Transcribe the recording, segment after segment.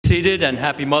seated, and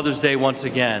happy Mother's Day once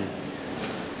again.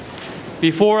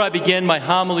 Before I begin my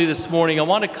homily this morning, I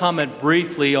want to comment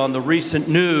briefly on the recent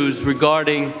news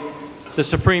regarding the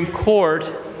Supreme Court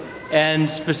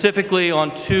and specifically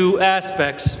on two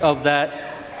aspects of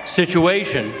that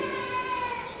situation.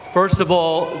 First of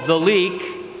all, the leak,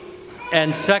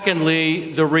 and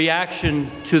secondly, the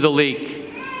reaction to the leak.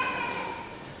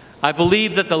 I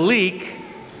believe that the leak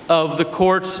of the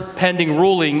court's pending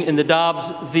ruling in the Dobbs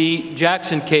v.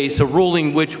 Jackson case, a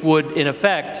ruling which would, in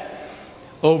effect,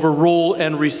 overrule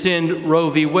and rescind Roe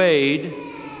v. Wade,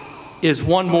 is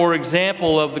one more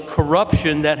example of the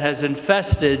corruption that has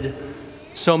infested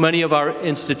so many of our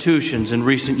institutions in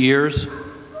recent years,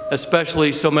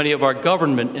 especially so many of our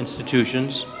government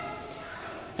institutions.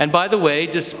 And by the way,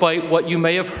 despite what you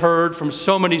may have heard from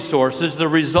so many sources, the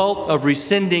result of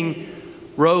rescinding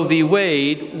Roe v.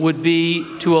 Wade would be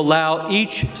to allow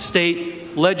each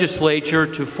state legislature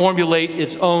to formulate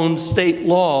its own state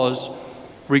laws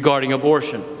regarding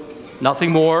abortion.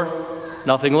 Nothing more,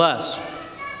 nothing less.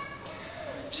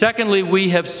 Secondly, we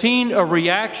have seen a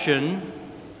reaction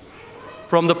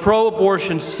from the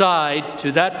pro-abortion side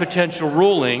to that potential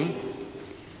ruling,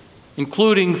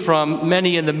 including from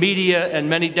many in the media and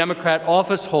many Democrat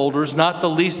office holders, not the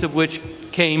least of which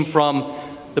came from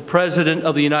the President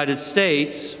of the United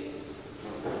States,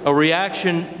 a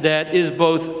reaction that is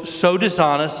both so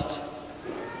dishonest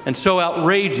and so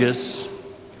outrageous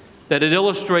that it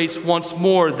illustrates once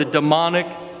more the demonic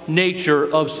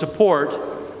nature of support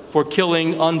for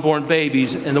killing unborn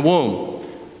babies in the womb.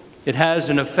 It has,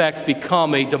 in effect,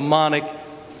 become a demonic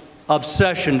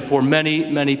obsession for many,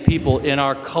 many people in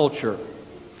our culture.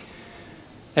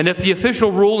 And if the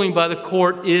official ruling by the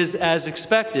court is as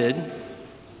expected,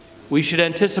 we should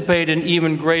anticipate an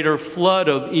even greater flood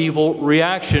of evil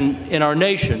reaction in our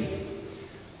nation.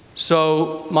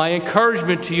 So my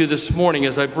encouragement to you this morning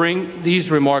as I bring these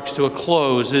remarks to a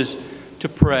close is to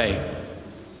pray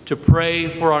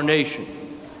for our nation,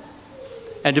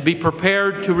 and to be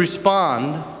prepared to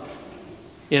respond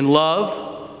in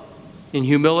love, in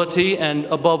humility, and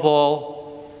above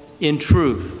all, in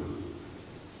truth.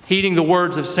 Heeding the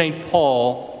words of St.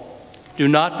 Paul, do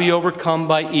not be overcome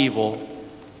by evil,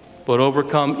 but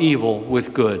overcome evil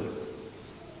with good.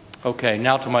 Okay,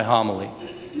 now to my homily.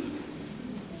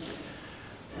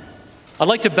 I'd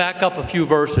like to back up a few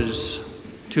verses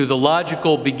to the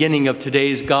logical beginning of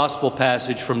today's gospel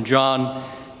passage from John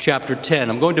chapter 10.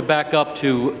 I'm going to back up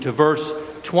to verse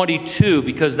 22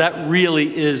 because that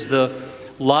really is the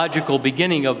logical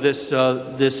beginning of this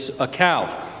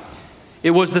account.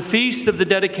 It was the feast of the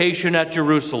dedication at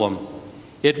Jerusalem.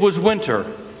 It was winter,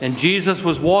 and Jesus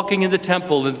was walking in the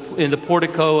temple in the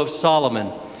portico of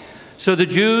Solomon. So the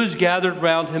Jews gathered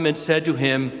round him and said to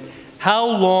him, "How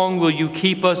long will you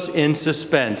keep us in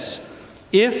suspense?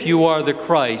 If you are the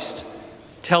Christ,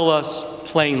 tell us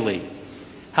plainly."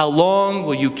 How long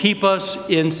will you keep us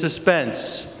in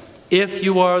suspense? If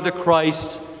you are the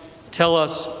Christ, tell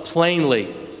us plainly.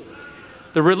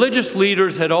 The religious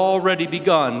leaders had already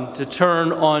begun to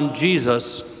turn on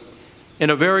Jesus in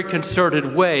a very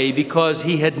concerted way because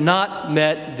he had not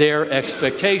met their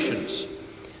expectations,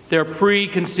 their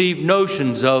preconceived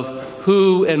notions of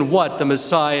who and what the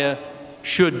Messiah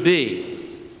should be.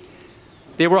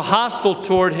 They were hostile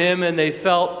toward him, and they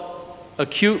felt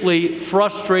acutely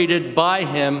frustrated by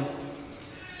him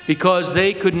because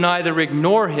they could neither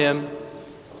ignore him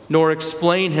nor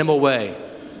explain him away.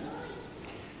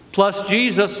 Plus,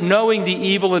 Jesus, knowing the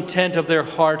evil intent of their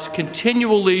hearts,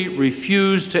 continually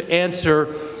refused to answer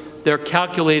their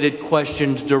calculated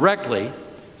questions directly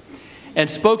and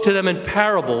spoke to them in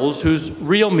parables whose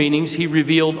real meanings he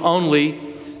revealed only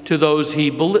to those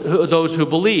who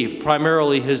believed,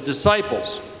 primarily his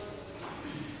disciples.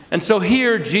 And so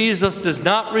here, Jesus does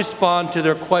not respond to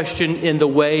their question in the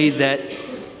way that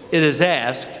it is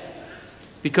asked,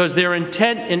 because their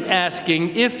intent in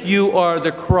asking, "If you are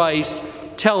the Christ,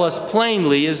 tell us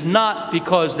plainly," is not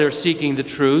because they're seeking the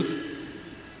truth,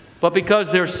 but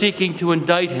because they're seeking to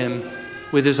indict him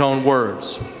with his own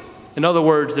words. In other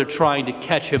words, they're trying to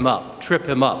catch him up, trip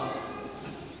him up.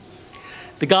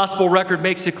 The gospel record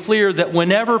makes it clear that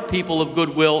whenever people of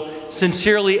goodwill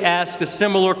sincerely ask a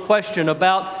similar question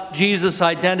about Jesus'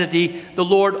 identity, the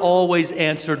Lord always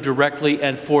answered directly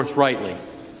and forthrightly.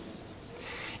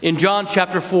 In John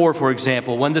chapter 4, for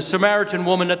example, when the Samaritan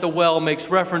woman at the well makes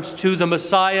reference to the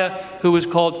Messiah who is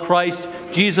called Christ,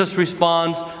 Jesus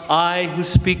responds, "I who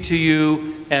speak to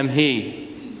you am he."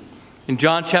 In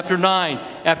John chapter 9,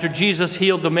 after Jesus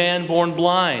healed the man born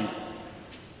blind,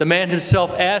 the man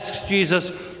himself asks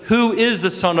Jesus, "Who is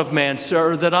the Son of Man,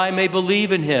 sir, that I may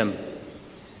believe in him?"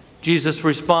 Jesus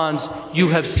responds, "You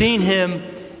have seen him,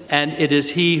 and it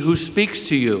is he who speaks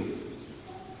to you."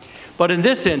 But in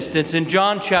this instance, in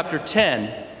John chapter 10,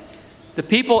 the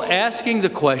people asking the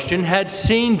question had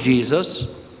seen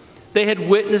Jesus. They had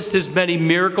witnessed his many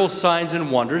miracles, signs,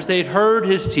 and wonders. They had heard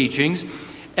his teachings,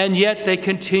 and yet they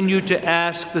continued to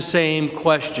ask the same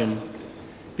question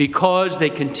because they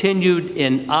continued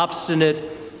in obstinate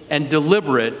and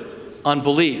deliberate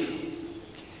unbelief.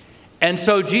 And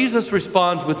so Jesus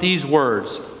responds with these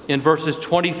words in verses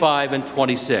 25 and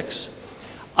 26.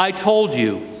 "I told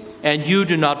you, and you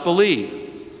do not believe.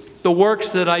 The works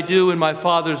that I do in my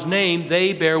Father's name,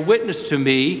 they bear witness to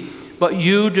me, but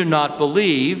you do not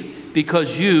believe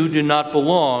because you do not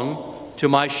belong to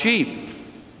my sheep."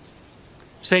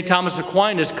 St. Thomas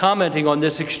Aquinas, commenting on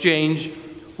this exchange,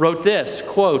 wrote this,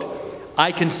 quote,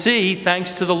 "I can see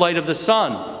thanks to the light of the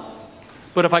sun,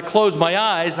 but if I close my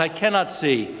eyes, I cannot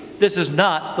see. This is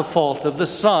not the fault of the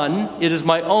sun. It is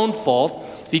my own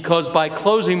fault, because by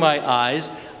closing my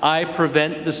eyes, I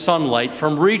prevent the sunlight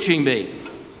from reaching me."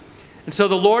 And so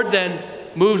the Lord then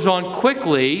moves on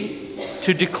quickly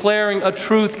to declaring a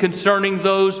truth concerning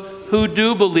those who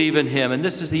do believe in him. And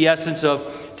this is the essence of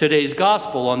today's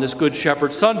gospel on this Good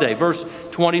Shepherd Sunday. Verse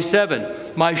 27,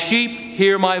 "My sheep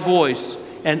hear my voice,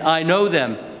 and I know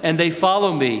them, and they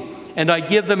follow me, and I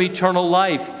give them eternal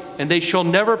life, and they shall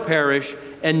never perish,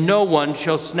 and no one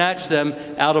shall snatch them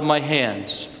out of my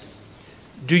hands."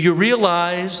 Do you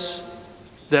realize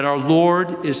that our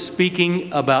Lord is speaking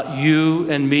about you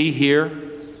and me here?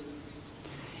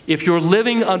 If you're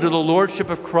living under the lordship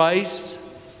of Christ,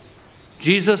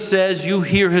 Jesus says you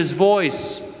hear his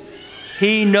voice.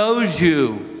 He knows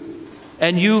you,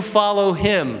 and you follow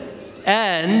him,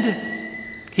 and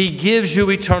he gives you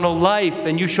eternal life,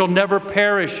 and you shall never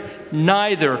perish,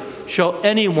 neither shall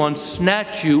anyone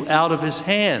snatch you out of his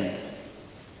hand.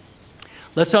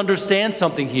 Let's understand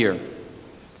something here.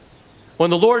 When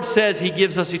the Lord says he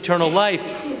gives us eternal life,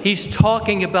 he's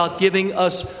talking about giving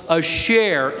us a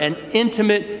share, an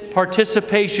intimate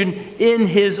participation in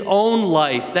his own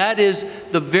life. That is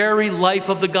the very life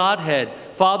of the Godhead,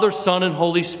 Father, Son, and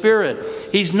Holy Spirit.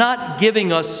 He's not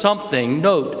giving us something,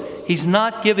 note, he's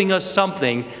not giving us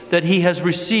something that he has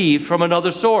received from another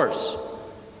source.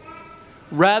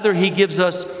 Rather, he gives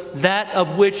us that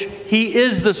of which he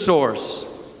is the source.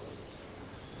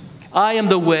 "I am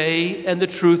the way and the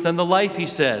truth and the life," he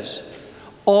says.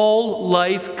 All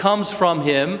life comes from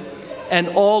him, and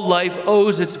all life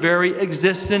owes its very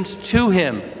existence to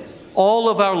him. All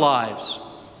of our lives.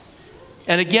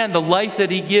 And again, the life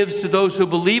that he gives to those who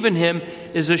believe in him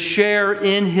is a share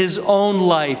in his own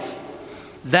life.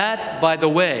 That, by the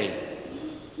way,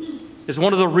 is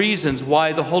one of the reasons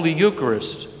why the Holy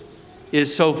Eucharist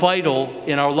is so vital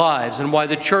in our lives, and why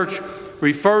the Church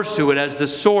refers to it as the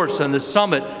source and the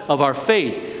summit of our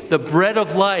faith, the bread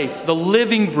of life, the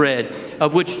living bread,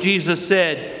 of which Jesus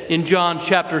said in John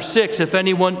chapter 6, "If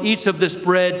anyone eats of this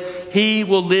bread, he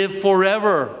will live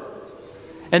forever.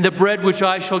 And the bread which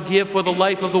I shall give for the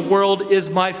life of the world is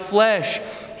my flesh.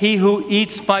 He who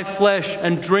eats my flesh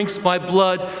and drinks my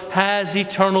blood has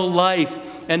eternal life,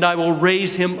 and I will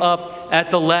raise him up at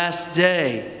the last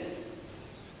day."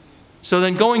 So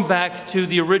then, going back to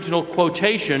the original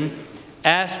quotation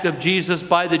asked of Jesus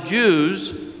by the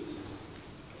Jews,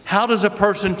 how does a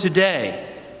person today,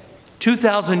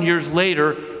 2,000 years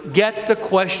later, get the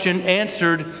question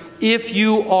answered, "If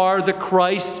you are the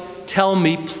Christ, tell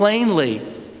me plainly"?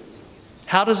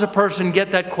 How does a person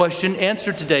get that question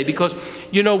answered today? Because,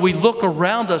 you know, we look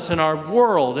around us in our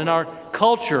world, in our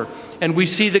culture, and we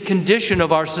see the condition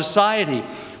of our society.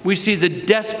 We see the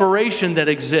desperation that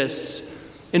exists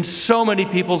in so many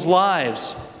people's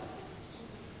lives.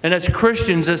 And as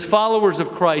Christians, as followers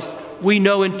of Christ, we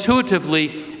know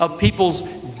intuitively of people's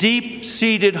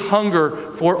deep-seated hunger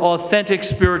for authentic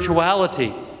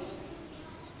spirituality.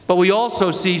 But we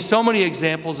also see so many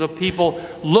examples of people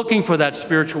looking for that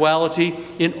spirituality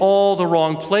in all the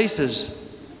wrong places.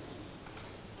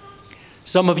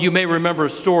 Some of you may remember a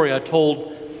story I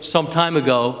told some time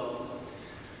ago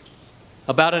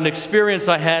about an experience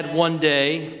I had one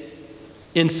day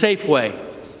in Safeway.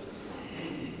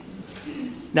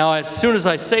 Now, as soon as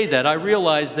I say that, I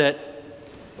realize that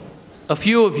a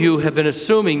few of you have been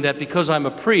assuming that because I'm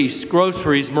a priest,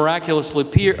 groceries miraculously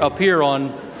appear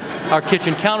on our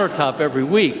kitchen countertop every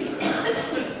week.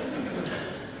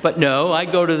 But no, I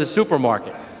go to the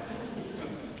supermarket.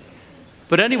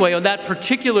 But anyway, on that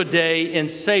particular day in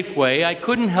Safeway, I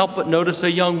couldn't help but notice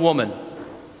a young woman,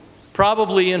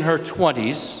 probably in her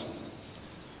 20s,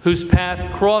 whose path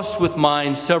crossed with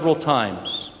mine several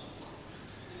times.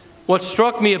 What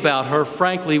struck me about her,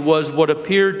 frankly, was what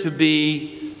appeared to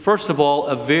be first of all,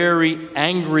 a very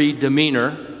angry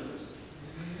demeanor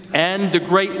and the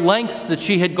great lengths that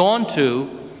she had gone to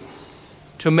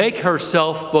make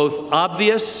herself both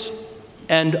obvious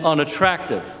and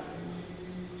unattractive.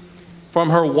 From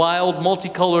her wild,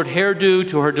 multicolored hairdo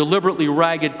to her deliberately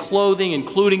ragged clothing,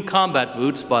 including combat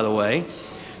boots, by the way,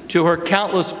 to her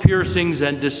countless piercings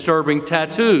and disturbing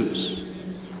tattoos.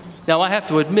 Now, I have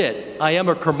to admit, I am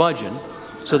a curmudgeon,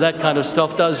 so that kind of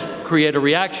stuff does create a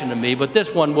reaction to me, but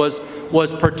this one was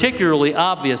particularly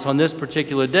obvious on this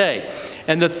particular day.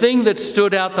 And the thing that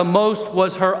stood out the most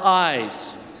was her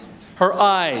eyes. Her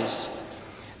eyes.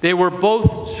 They were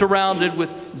both surrounded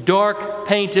with dark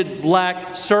painted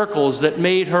black circles that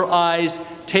made her eyes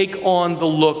take on the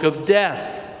look of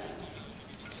death.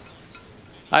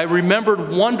 I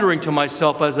remembered wondering to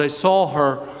myself as I saw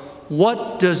her,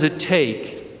 what does it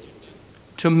take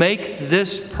to make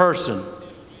this person,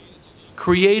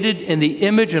 created in the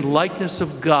image and likeness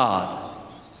of God,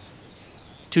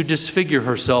 to disfigure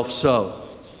herself so?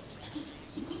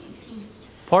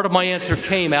 Part of my answer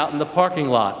came out in the parking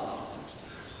lot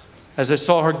as I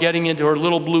saw her getting into her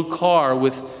little blue car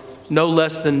with no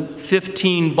less than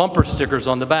 15 bumper stickers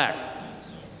on the back,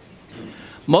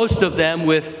 most of them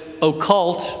with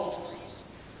occult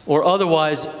or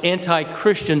otherwise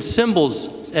anti-Christian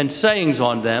symbols and sayings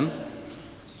on them,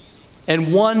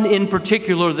 and one in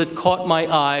particular that caught my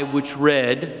eye, which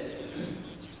read,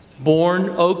 "Born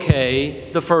okay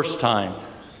the first time."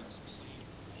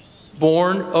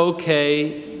 Born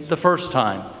okay the first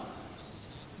time.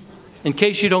 In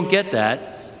case you don't get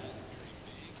that,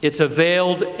 it's a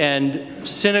veiled and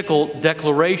cynical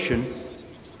declaration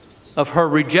of her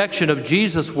rejection of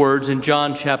Jesus' words in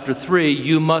John chapter 3,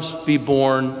 "You must be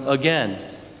born again,"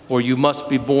 or "You must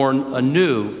be born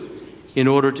anew in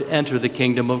order to enter the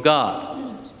kingdom of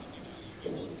God."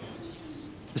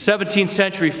 The 17th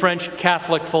century French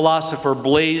Catholic philosopher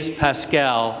Blaise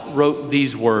Pascal wrote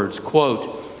these words,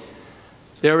 quote,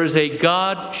 "There is a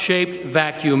God-shaped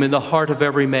vacuum in the heart of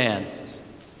every man,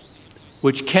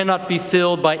 which cannot be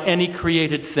filled by any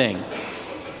created thing,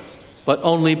 but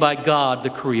only by God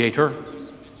the Creator,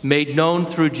 made known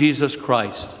through Jesus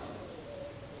Christ."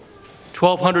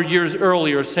 1,200 years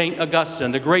earlier, St.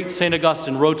 Augustine, the great St.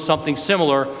 Augustine, wrote something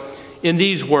similar in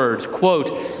these words, quote,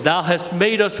 "Thou hast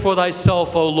made us for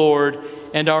thyself, O Lord,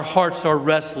 and our hearts are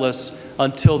restless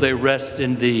until they rest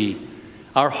in thee."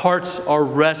 Our hearts are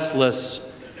restless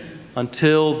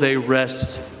until they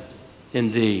rest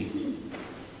in thee.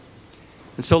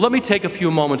 And so let me take a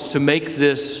few moments to make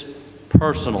this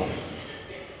personal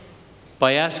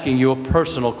by asking you a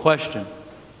personal question.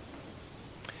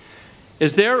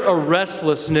 Is there a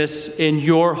restlessness in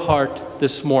your heart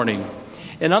this morning?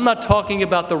 And I'm not talking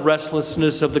about the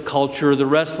restlessness of the culture, the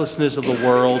restlessness of the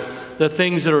world, the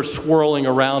things that are swirling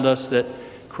around us that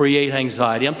create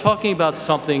anxiety. I'm talking about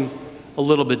something a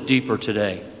little bit deeper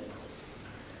today.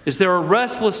 Is there a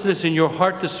restlessness in your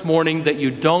heart this morning that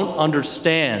you don't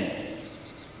understand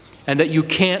and that you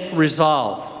can't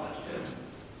resolve?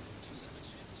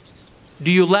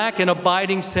 Do you lack an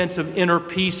abiding sense of inner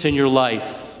peace in your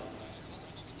life,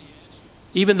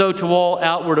 even though to all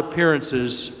outward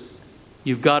appearances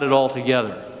you've got it all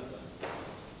together?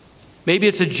 Maybe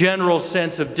it's a general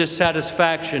sense of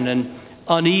dissatisfaction and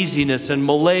uneasiness and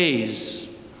malaise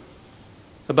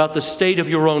about the state of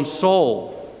your own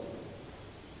soul.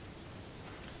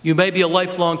 You may be a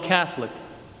lifelong Catholic,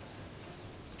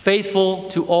 faithful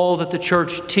to all that the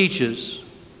Church teaches,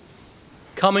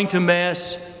 coming to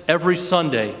Mass every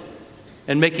Sunday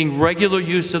and making regular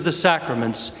use of the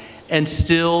sacraments, and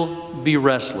still be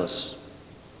restless.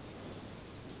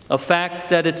 A fact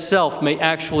that itself may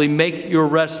actually make your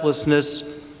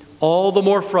restlessness all the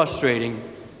more frustrating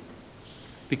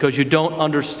because you don't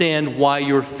understand why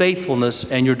your faithfulness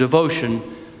and your devotion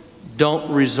don't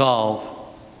resolve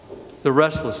the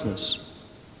restlessness.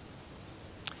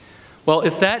 Well,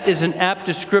 if that is an apt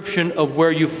description of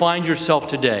where you find yourself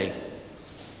today,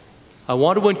 I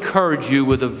want to encourage you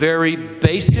with a very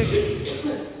basic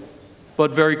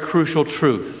but very crucial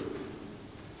truth.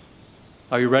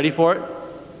 Are you ready for it?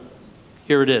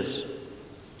 Here it is.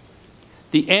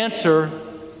 The answer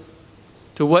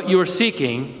to what you are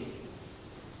seeking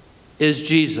is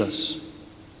Jesus.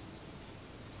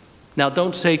 Now,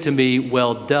 don't say to me,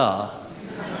 "Well, duh."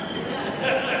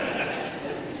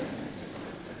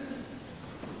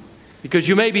 Because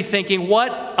you may be thinking,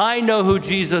 what? I know who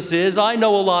Jesus is. I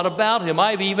know a lot about him.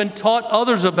 I've even taught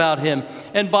others about him.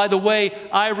 And by the way,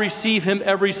 I receive him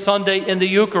every Sunday in the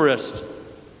Eucharist.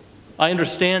 I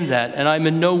understand that, and I'm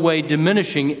in no way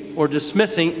diminishing or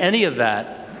dismissing any of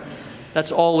that.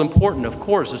 That's all important, of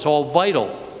course. It's all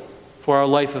vital for our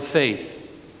life of faith.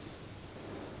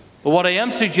 But what I am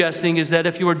suggesting is that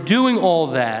if you are doing all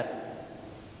that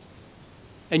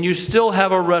and you still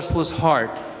have a restless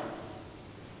heart,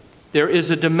 there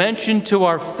is a dimension to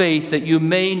our faith that you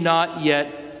may not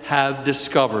yet have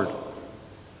discovered.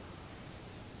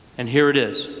 And here it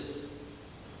is.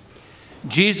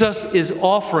 Jesus is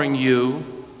offering you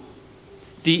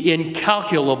the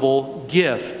incalculable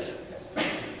gift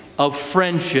of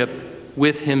friendship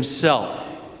with himself.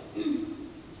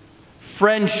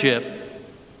 Friendship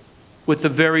with the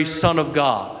very Son of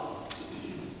God.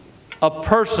 A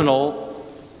personal,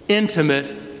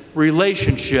 intimate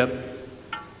relationship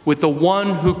with the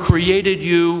one who created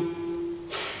you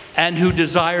and who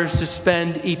desires to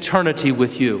spend eternity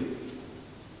with you,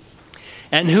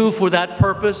 and who for that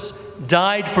purpose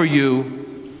died for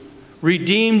you,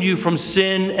 redeemed you from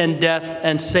sin and death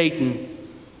and Satan,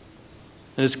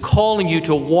 and is calling you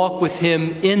to walk with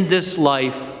him in this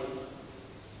life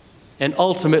and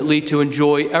ultimately to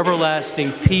enjoy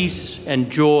everlasting peace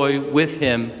and joy with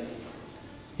him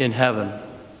in heaven.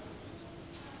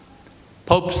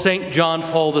 Pope St. John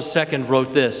Paul II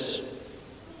wrote this.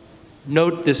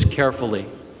 Note this carefully.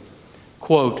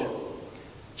 Quote,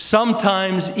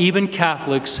 "Sometimes even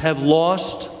Catholics have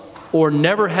lost or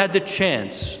never had the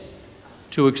chance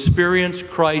to experience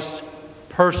Christ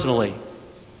personally.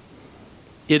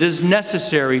 It is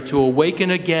necessary to awaken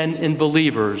again in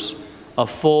believers a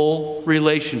full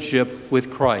relationship with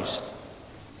Christ."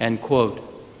 End quote.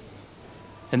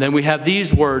 And then we have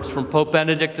these words from Pope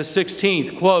Benedict XVI,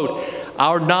 quote,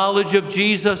 "Our knowledge of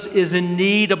Jesus is in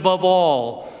need above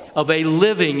all of a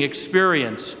living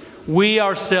experience. We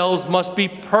ourselves must be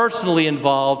personally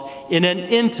involved in an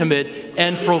intimate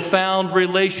and profound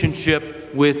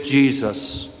relationship with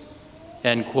Jesus."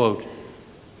 End quote.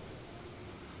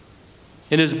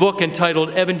 In his book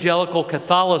entitled Evangelical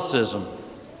Catholicism,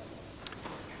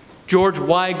 George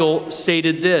Weigel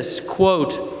stated this,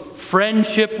 quote,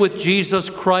 "Friendship with Jesus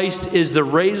Christ is the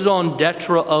raison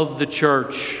d'etre of the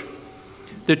Church.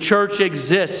 The Church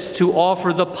exists to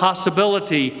offer the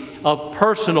possibility of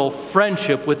personal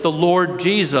friendship with the Lord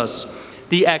Jesus,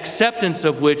 the acceptance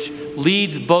of which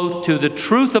leads both to the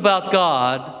truth about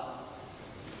God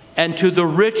and to the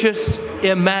richest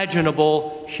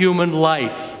imaginable human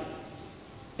life."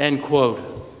 End quote.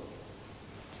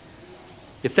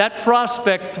 If that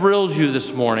prospect thrills you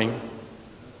this morning,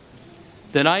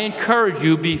 then I encourage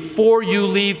you before you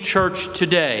leave church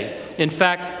today, in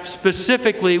fact,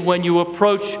 specifically when you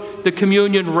approach the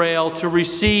communion rail to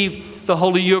receive the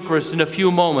Holy Eucharist in a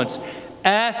few moments,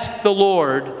 ask the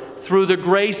Lord, through the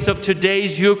grace of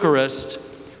today's Eucharist,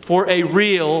 for a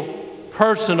real,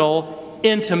 personal,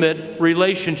 intimate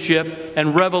relationship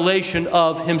and revelation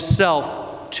of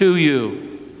himself to you.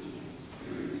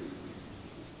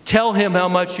 Tell him how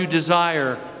much you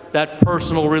desire that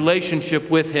personal relationship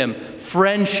with him,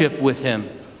 friendship with him.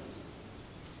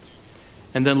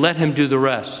 And then let him do the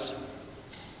rest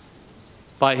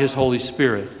by his Holy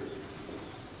Spirit.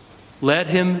 Let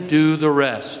him do the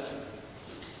rest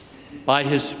by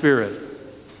his Spirit.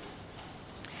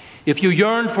 If you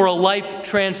yearn for a life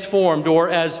transformed, or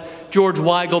as George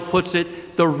Weigel puts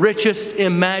it, the richest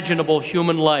imaginable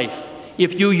human life,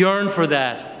 if you yearn for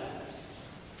that,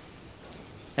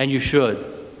 and you should,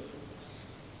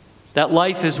 that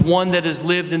life is one that is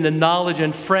lived in the knowledge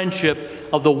and friendship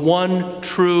of the one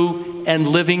true and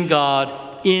living God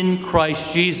in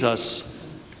Christ Jesus,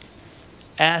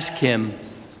 ask him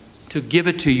to give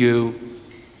it to you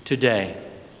today.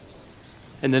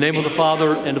 In the name of the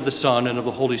Father, and of the Son, and of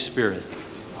the Holy Spirit.